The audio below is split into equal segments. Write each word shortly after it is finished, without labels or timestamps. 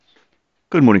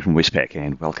Good morning from Westpac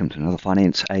and welcome to another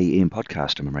Finance AM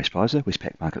podcast. I'm Ray Spicer,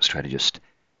 Westpac market strategist.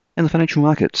 In the financial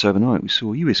markets overnight, we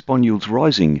saw US bond yields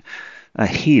rising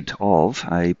ahead of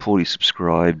a poorly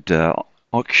subscribed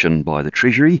auction by the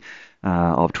Treasury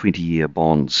of 20-year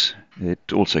bonds.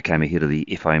 It also came ahead of the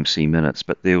FOMC minutes,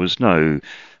 but there was no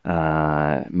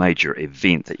major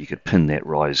event that you could pin that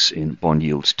rise in bond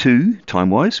yields to,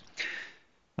 time-wise.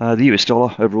 The US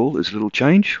dollar overall is little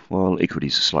change, while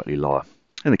equities are slightly lower.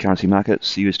 In the currency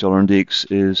markets, the US dollar index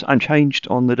is unchanged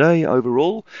on the day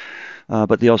overall,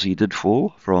 but the Aussie did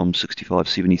fall from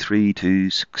 65.73 to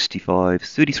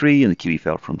 65.33, and the Kiwi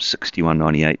fell from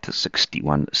 61.98 to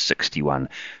 61.61.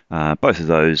 Both of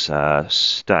those are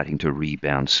starting to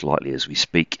rebound slightly as we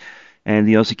speak. And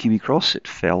the Aussie Kiwi cross, it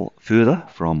fell further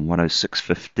from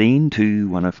 106.15 to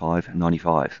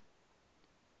 105.95.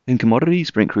 In commodities,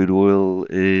 Brent crude oil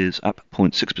is up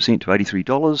 0.6% to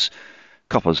 $83.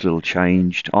 Copper's little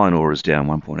changed. Iron ore is down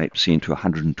 1.8% to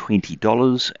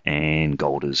 $120, and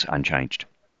gold is unchanged.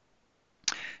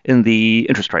 In the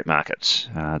interest rate markets,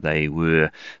 they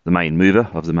were the main mover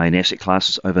of the main asset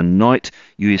classes overnight.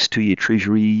 US 2-year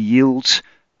Treasury yields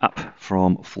up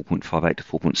from 4.58 to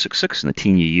 4.66, and the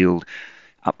 10-year yield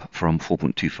up from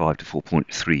 4.25 to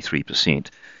 4.33%.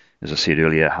 As I said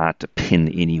earlier, hard to pin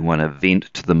any one event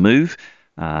to the move.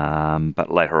 But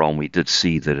later on we did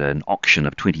see that an auction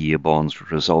of 20-year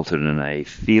bonds resulted in a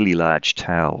fairly large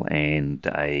tail and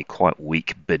a quite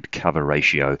weak bid cover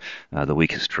ratio, the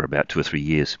weakest for about 2 or 3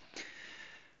 years.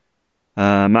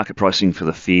 Market pricing for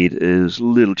the Fed is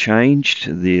little changed.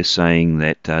 They're saying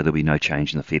that there'll be no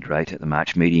change in the Fed rate at the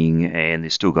March meeting, and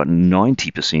they've still got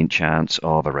 90% chance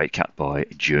of a rate cut by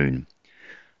June.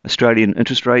 Australian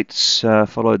interest rates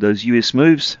followed those US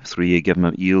moves. 3-year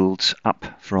government yields up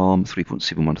from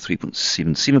 3.71 to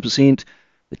 3.77%.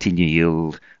 The 10-year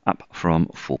yield up from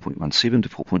 4.17 to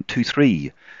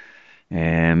 4.23.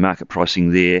 And market pricing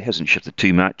there hasn't shifted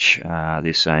too much.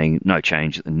 They're saying no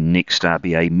change at the next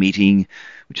RBA meeting,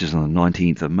 which is on the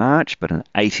 19th of March, but an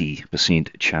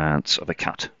 80% chance of a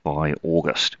cut by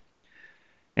August.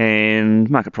 And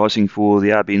market pricing for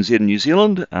the RBNZ in New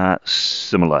Zealand are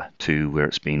similar to where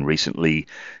it's been recently.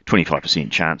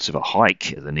 25% chance of a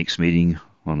hike at the next meeting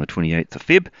on the 28th of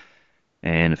Feb,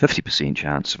 and a 50%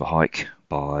 chance of a hike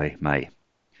by May.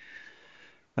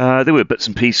 There were bits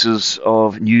and pieces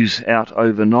of news out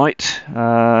overnight.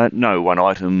 No one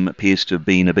item appears to have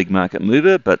been a big market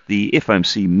mover, but the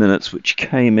FOMC minutes, which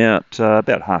came out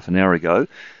about half an hour ago,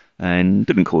 and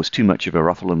didn't cause too much of a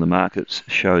ruffle in the markets,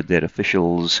 showed that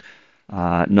officials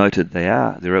noted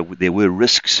there were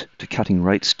risks to cutting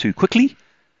rates too quickly,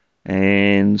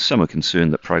 and some are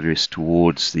concerned that progress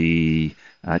towards the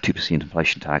 2%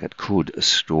 inflation target could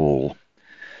stall.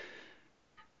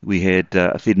 We had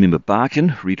a Fed member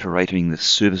Barkin reiterating that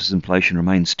services inflation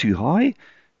remains too high,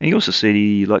 and he also said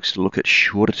he likes to look at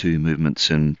shorter-term movements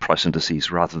in price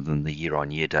indices rather than the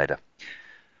year-on-year data.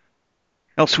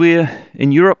 Elsewhere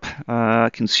in Europe,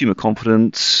 consumer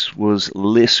confidence was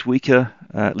less weak than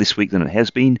it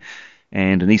has been,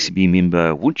 and an ECB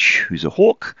member, Wunsch, who's a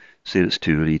hawk, said it's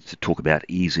too early to talk about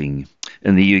easing.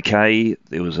 In the UK,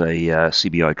 there was a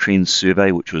CBI Trends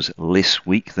survey which was less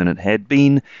weak than it had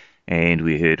been, and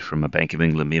we heard from a Bank of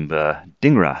England member,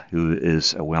 Dhingra, who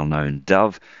is a well-known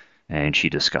dove, and she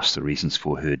discussed the reasons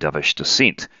for her dovish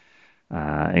dissent.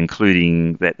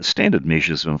 Including that the standard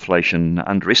measures of inflation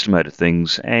underestimated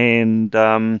things, and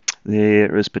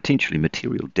there is potentially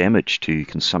material damage to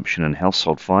consumption and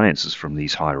household finances from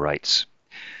these high rates.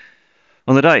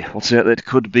 On the day, I'll say that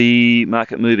could be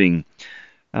market moving.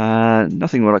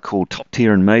 Nothing what I call top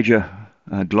tier and major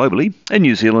globally. In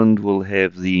New Zealand, we'll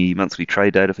have the monthly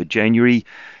trade data for January,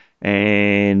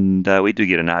 and we do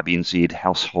get an RBNZ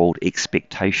household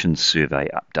expectations survey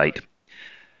update.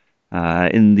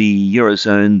 In the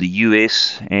Eurozone, the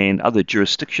US, and other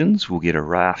jurisdictions, we'll get a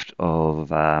raft of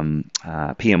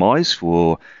PMIs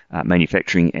for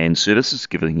manufacturing and services,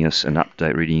 giving us an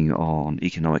update reading on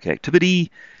economic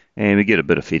activity, and we get a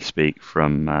bit of Fed speak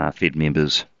from Fed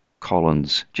members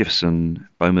Collins, Jefferson,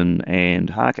 Bowman, and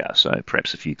Harker, so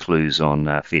perhaps a few clues on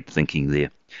Fed thinking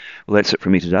there. Well, that's it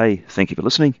from me today. Thank you for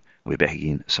listening. I'll be back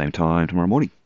again same time tomorrow morning.